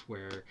podcast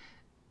where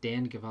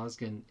Dan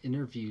Gavosgan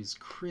interviews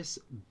Chris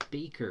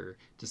Baker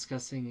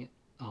discussing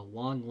a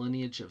long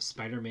lineage of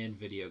Spider-Man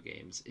video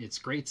games. It's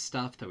great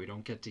stuff that we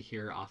don't get to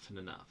hear often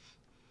enough.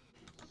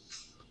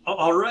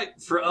 All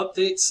right, for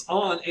updates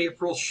on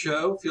April's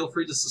show, feel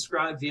free to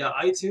subscribe via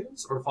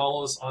iTunes or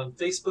follow us on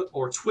Facebook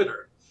or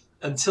Twitter.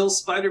 Until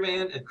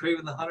Spider-Man and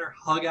Kraven the Hunter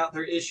hug out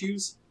their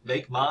issues,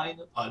 make mine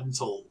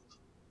untold.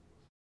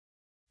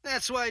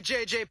 That's why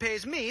JJ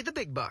pays me the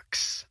big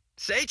bucks.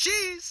 Say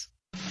cheese!